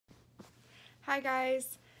Hi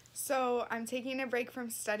guys. So I'm taking a break from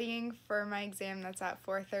studying for my exam that's at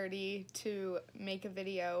 4:30 to make a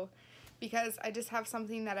video because I just have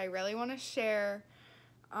something that I really want to share.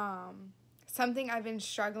 Something I've been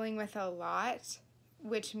struggling with a lot,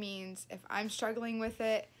 which means if I'm struggling with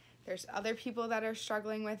it, there's other people that are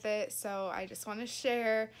struggling with it. So I just want to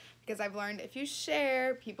share because I've learned if you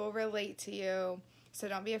share, people relate to you. So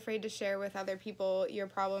don't be afraid to share with other people your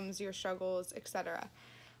problems, your struggles, etc.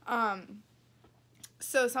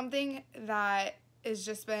 So something that has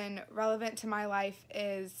just been relevant to my life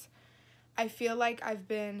is I feel like I've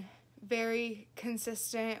been very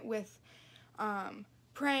consistent with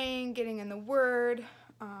praying, getting in the Word,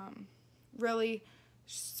 really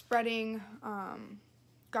spreading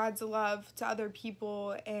God's love to other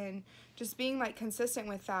people, and just being like consistent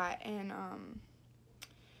with that, and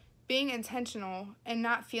being intentional and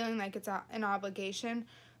not feeling like it's an obligation,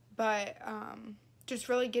 but just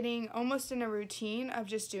really getting almost in a routine of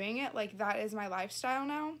just doing it. Like that is my lifestyle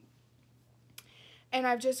now. And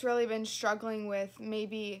I've just really been struggling with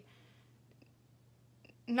maybe,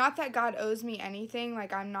 not that God owes me anything,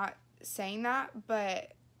 like I'm not saying that,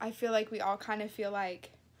 but I feel like we all kind of feel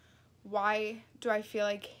like, why do I feel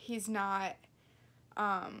like he's not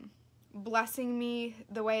blessing me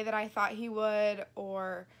the way that I thought he would,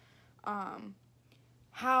 or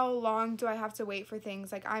how long do I have to wait for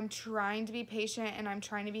things? Like, I'm trying to be patient and I'm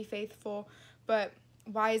trying to be faithful, but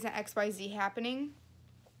why isn't XYZ happening?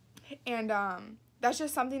 And that's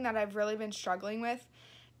just something that I've really been struggling with.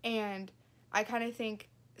 And I kind of think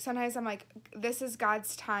sometimes I'm like, this is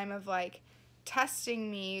God's time of like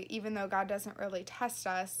testing me, even though God doesn't really test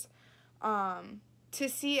us, to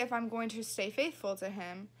see if I'm going to stay faithful to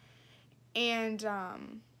him. And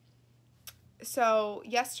so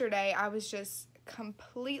yesterday I was just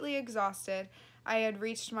completely exhausted. I had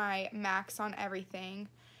reached my max on everything.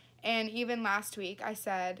 And even last week I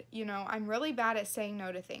said, I'm really bad at saying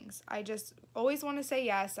no to things. I just always want to say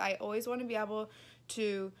yes. I always want to be able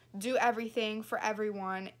to do everything for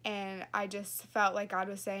everyone. And I just felt like God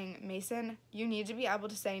was saying, Mason, you need to be able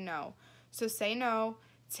to say no. So say no,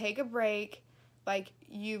 take a break, like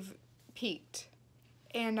you've peaked.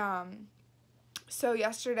 And so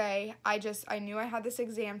yesterday, I knew I had this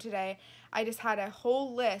exam today. I just had a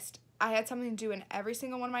whole list. I had something to do in every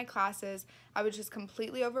single one of my classes. I was just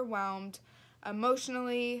completely overwhelmed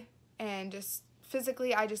emotionally and just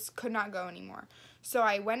physically. I just could not go anymore. So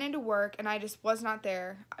I went into work and I just was not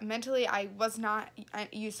there. Mentally, I was not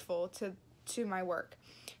useful to my work.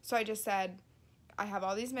 So I just said, I have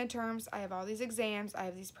all these midterms. I have all these exams. I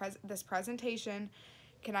have this presentation.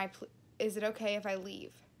 Is it okay if I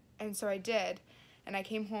leave? And so I did. And I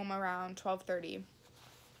came home around 12:30.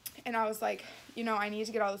 And I was like, I need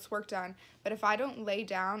to get all this work done. But if I don't lay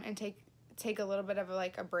down and take a little bit of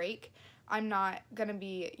a break, I'm not going to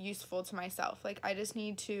be useful to myself. Like, I just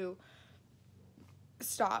need to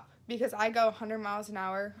stop, because I go 100 miles an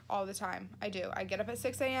hour all the time. I do. I get up at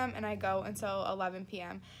 6 a.m. and I go until 11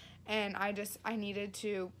 p.m. And I needed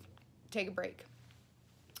to take a break.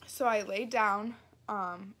 So I laid down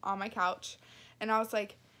on my couch and I was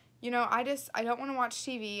like, I don't want to watch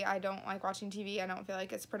TV. I don't like watching TV. I don't feel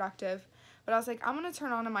like it's productive. But I was like, I'm going to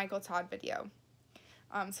turn on a Michael Todd video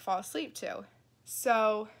to fall asleep to.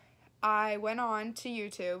 So I went on to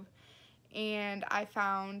YouTube and I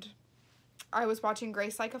was watching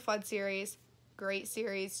Grace Like a Flood series. Great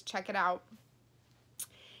series. Check it out.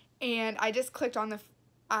 And I just clicked on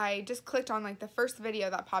like the first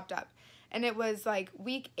video that popped up. And it was like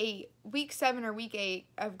week 7 or week 8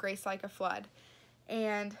 of Grace Like a Flood.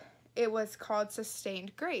 And it was called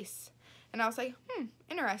Sustained Grace. And I was like,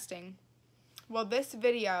 interesting. Well, this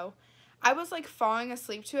video, I was like falling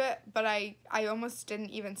asleep to it, but I almost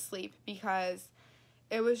didn't even sleep because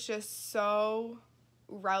it was just so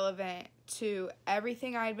relevant to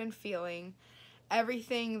everything I had been feeling,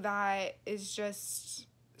 everything that is just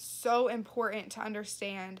so important to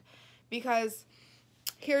understand, because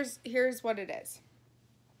here's what it is.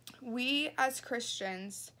 We as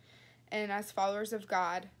Christians and as followers of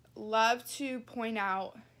God love to point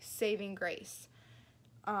out saving grace.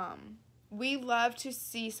 We love to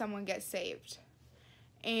see someone get saved.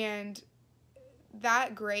 And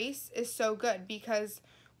that grace is so good because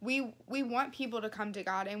we want people to come to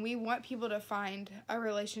God and we want people to find a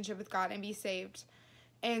relationship with God and be saved.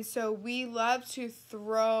 And so we love to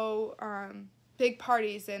throw big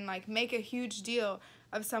parties and like make a huge deal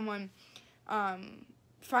of someone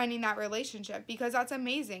finding that relationship, because that's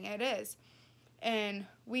amazing. It is. And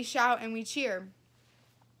we shout and we cheer.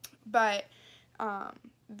 But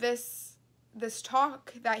this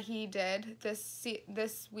talk that he did,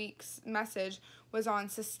 this week's message, was on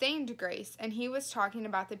sustained grace, and he was talking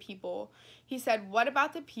about the people. He said, what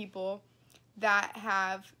about the people that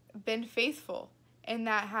have been faithful and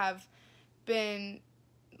that have been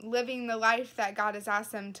living the life that God has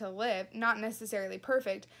asked them to live, not necessarily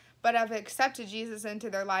perfect, but have accepted Jesus into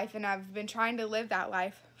their life and have been trying to live that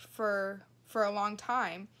life for a long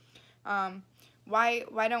time?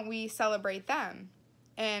 Why don't we celebrate them?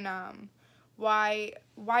 And why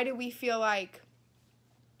do we feel like,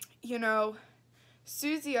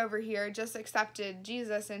 Susie over here just accepted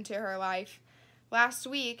Jesus into her life last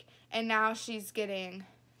week, and now she's getting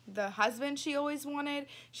the husband she always wanted,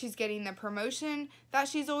 she's getting the promotion that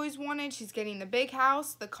she's always wanted, she's getting the big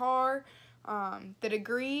house, the car, the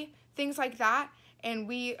degree, things like that, and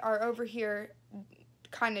we are over here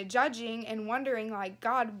kind of judging and wondering, like,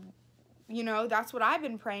 God, that's what I've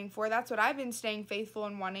been praying for, that's what I've been staying faithful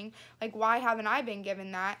and wanting, like, why haven't I been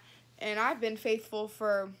given that? And I've been faithful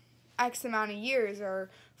for X amount of years or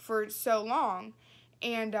for so long,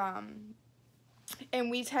 and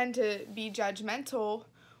we tend to be judgmental,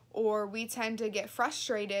 or we tend to get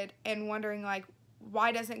frustrated and wondering, like,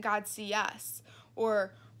 why doesn't God see us?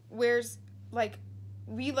 Or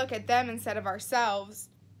we look at them instead of ourselves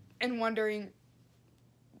and wondering,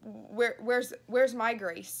 where's my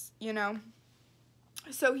grace,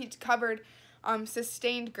 So he covered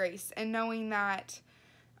sustained grace, and knowing that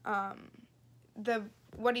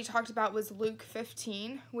what he talked about was Luke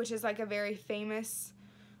 15, which is like a very famous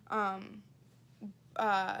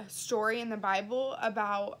story in the Bible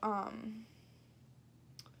about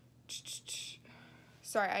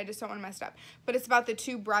sorry, I just don't want to mess it up, but it's about the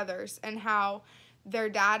two brothers and how their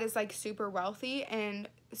dad is like super wealthy, and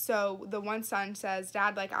so the one son says,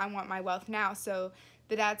 Dad, like, I want my wealth now. So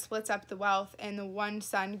the dad splits up the wealth, and the one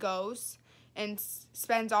son goes and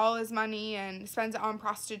spends all his money and spends it on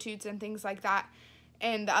prostitutes and things like that,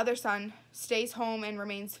 and the other son stays home and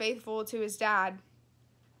remains faithful to his dad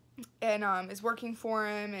and is working for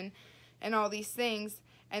him and all these things.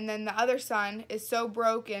 And then the other son is so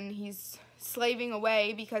broke and he's slaving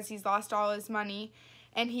away because he's lost all his money,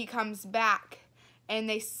 and he comes back and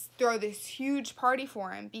they throw this huge party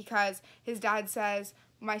for him because his dad says,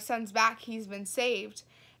 my son's back, he's been saved.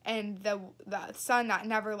 And the son that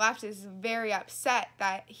never left is very upset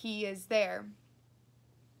that he is there.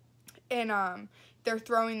 And they're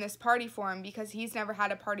throwing this party for him because he's never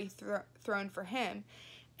had a party thrown for him.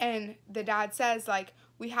 And the dad says, like,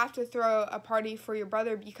 we have to throw a party for your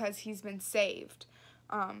brother because he's been saved.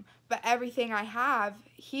 But everything I have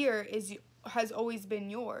here has always been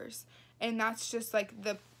yours. And that's just like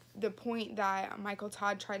the point that Michael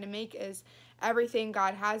Todd tried to make, is everything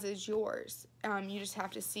God has is yours. You just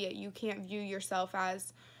have to see it. You can't view yourself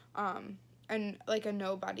as a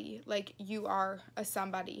nobody. Like, you are a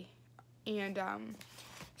somebody. And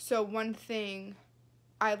so one thing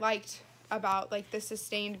I liked about, like, the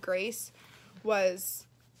sustained grace was,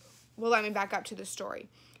 well, let me back up to the story.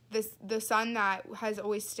 The son that has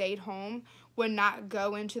always stayed home would not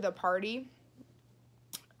go into the party.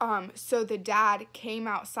 So the dad came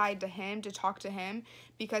outside to him to talk to him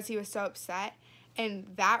because he was so upset. And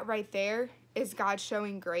that right there is God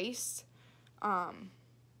showing grace.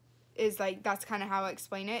 Is like, that's kind of how I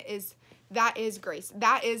explain it, that is grace.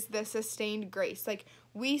 That is the sustained grace. Like,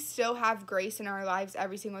 we still have grace in our lives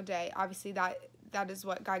every single day. Obviously, that is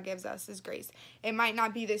what God gives us, is grace. It might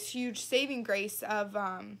not be this huge saving grace of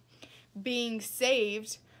being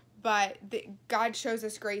saved, but God shows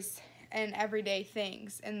us grace in everyday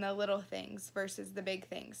things, in the little things versus the big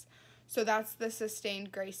things. So that's the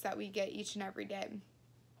sustained grace that we get each and every day.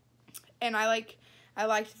 And I liked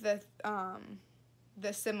the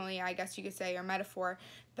simile, I guess you could say, or metaphor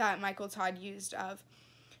that Michael Todd used of,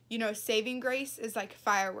 saving grace is like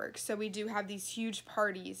fireworks. So we do have these huge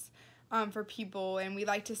parties for people, and we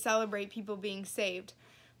like to celebrate people being saved.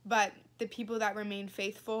 But the people that remain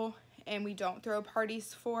faithful and we don't throw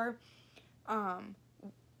parties for,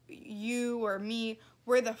 you or me,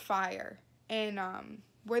 we're the fire, and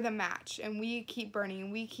we're the match, and we keep burning,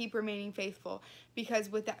 and we keep remaining faithful, because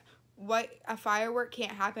with that, a firework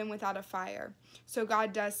can't happen without a fire. So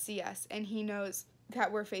God does see us, and he knows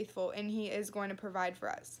that we're faithful, and he is going to provide for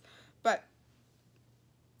us. But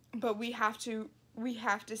we have to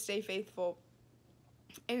stay faithful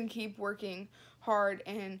and keep working hard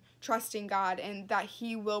and trusting God, and that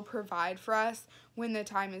he will provide for us when the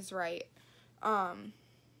time is right.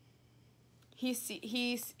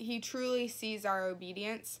 He truly sees our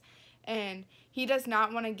obedience, and he does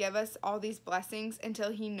not want to give us all these blessings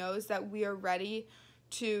until he knows that we are ready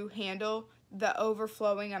to handle the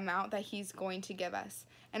overflowing amount that he's going to give us.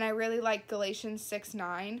 And I really like Galatians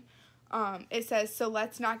 6:9. It says, so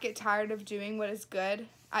let's not get tired of doing what is good.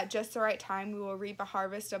 At just the right time, we will reap a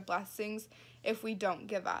harvest of blessings if we don't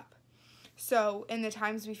give up. So in the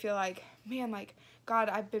times we feel like, man, like, God,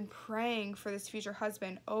 I've been praying for this future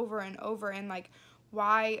husband over and over, and like,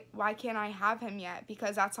 why can't I have him yet?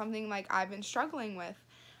 Because that's something like I've been struggling with.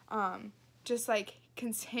 Just like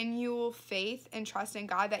continual faith and trust in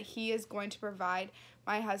God that he is going to provide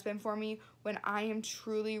my husband for me when I am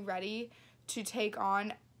truly ready to take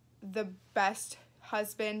on the best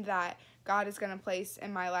husband that God is going to place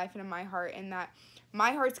in my life and in my heart, and that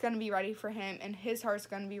my heart's going to be ready for him and his heart's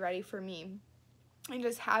going to be ready for me. And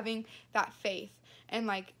just having that faith. And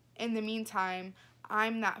like in the meantime,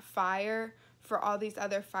 I'm that fire for all these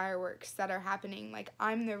other fireworks that are happening. Like,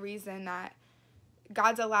 I'm the reason that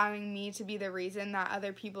God's allowing me to be the reason that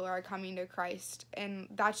other people are coming to Christ. And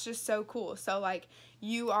that's just so cool. So like,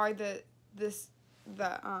 you are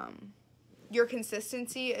your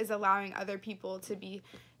consistency is allowing other people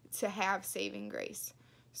to have saving grace.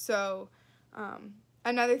 So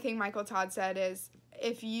another thing Michael Todd said is,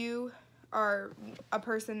 if you are a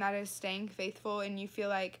person that is staying faithful and you feel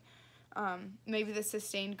like maybe the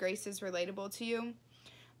sustained grace is relatable to you,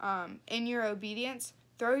 in your obedience,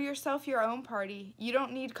 throw yourself your own party. You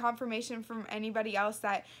don't need confirmation from anybody else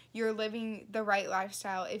that you're living the right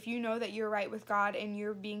lifestyle. If you know that you're right with God and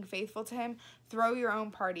you're being faithful to him, throw your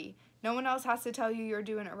own party. No one else has to tell you you're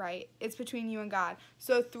doing it right. It's between you and God.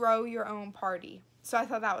 So throw your own party. So I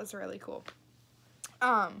thought that was really cool.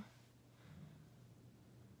 One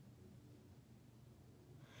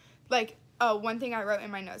thing I wrote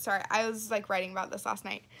in my notes, sorry, I was like writing about this last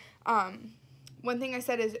night. One thing I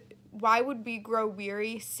said is, why would we grow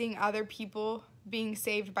weary seeing other people being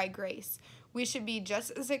saved by grace? We should be just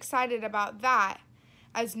as excited about that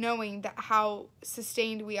as knowing that how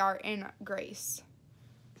sustained we are in grace.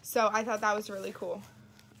 So I thought that was really cool.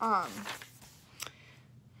 I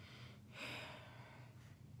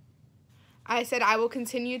said, I will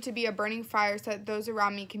continue to be a burning fire so that those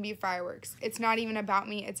around me can be fireworks. It's not even about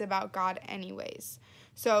me, it's about God anyways.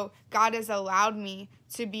 So God has allowed me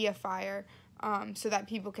to be a fire so that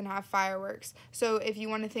people can have fireworks. So if you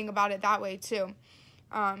want to think about it that way too,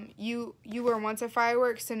 you were once a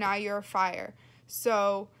firework, so now you're a fire.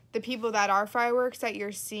 So the people that are fireworks that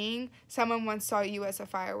you're seeing, someone once saw you as a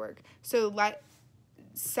firework. So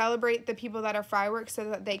celebrate the people that are fireworks so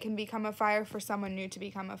that they can become a fire for someone new to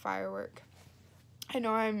become a firework. I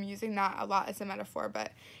know I'm using that a lot as a metaphor,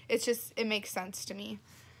 but it makes sense to me.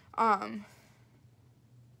 I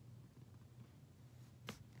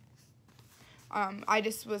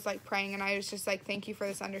just was like praying, and I was just like, thank you for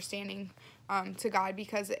this understanding to God,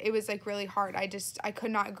 because it was like really hard. I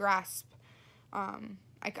could not grasp.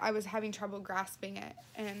 I was having trouble grasping it,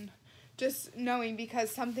 and just knowing,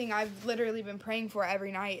 because something I've literally been praying for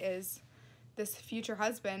every night is this future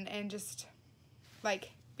husband, and just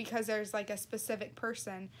like, because there's like a specific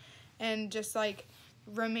person, and just like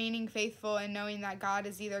remaining faithful and knowing that God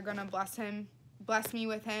is either going to bless me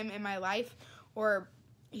with him in my life, or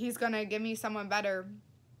he's going to give me someone better.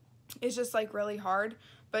 It's just like really hard,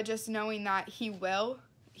 but just knowing that he will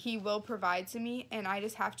provide to me, and I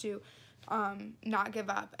just have to not give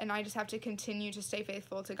up, and I just have to continue to stay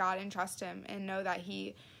faithful to God and trust him and know that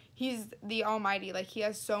he's the Almighty. Like, he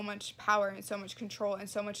has so much power and so much control and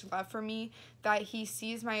so much love for me that he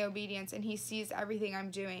sees my obedience and he sees everything I'm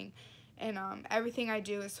doing, and everything I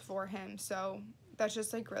do is for him. So that's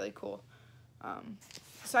just like really cool.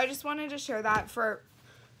 So I just wanted to share that for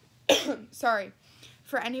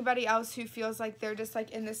for anybody else who feels like they're just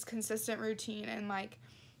like in this consistent routine, and like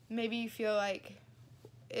maybe you feel like,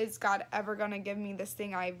 is God ever gonna give me this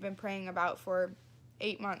thing I've been praying about for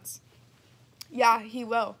 8 months? Yeah, he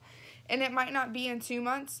will. And it might not be in 2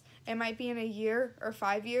 months. It might be in a year or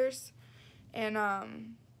 5 years. And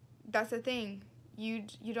that's the thing. You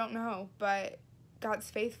don't know, but God's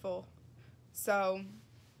faithful. So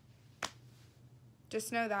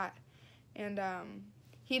just know that. And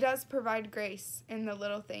he does provide grace in the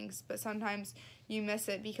little things, but sometimes you miss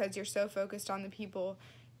it because you're so focused on the people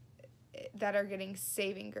that are getting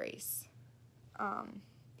saving grace.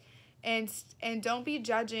 And don't be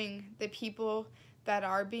judging the people that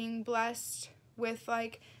are being blessed with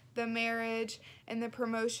like the marriage and the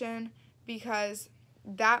promotion, because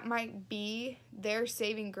that might be their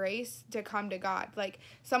saving grace to come to God. Like,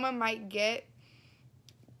 someone might get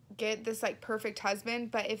this like perfect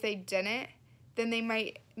husband, but if they didn't, then they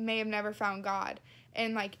may have never found God.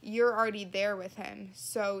 And like, you're already there with him.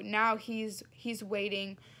 So now he's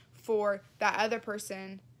waiting for that other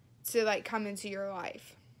person to like come into your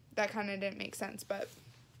life. That kind of didn't make sense, but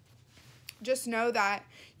just know that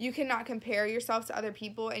you cannot compare yourself to other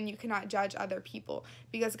people and you cannot judge other people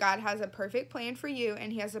because God has a perfect plan for you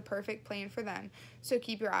and He has a perfect plan for them. So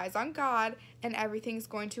keep your eyes on God and everything's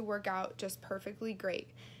going to work out just perfectly great.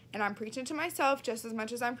 And I'm preaching to myself just as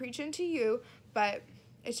much as I'm preaching to you, but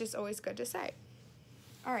it's just always good to say.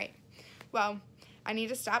 All right. Well, I need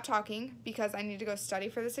to stop talking because I need to go study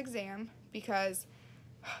for this exam because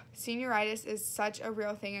senioritis is such a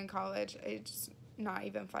real thing in college. It's not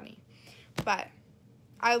even funny. But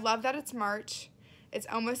I love that it's March. It's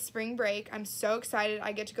almost spring break. I'm so excited.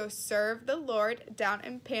 I get to go serve the Lord down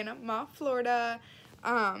in Panama, Florida.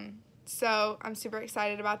 So I'm super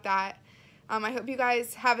excited about that. I hope you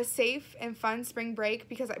guys have a safe and fun spring break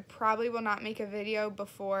because I probably will not make a video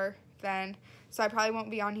before then. So I probably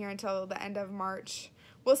won't be on here until the end of March.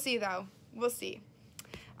 We'll see, though. We'll see.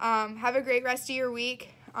 Have a great rest of your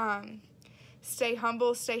week. Stay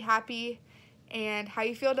humble, stay happy, and how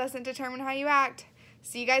you feel doesn't determine how you act.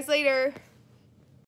 See you guys later.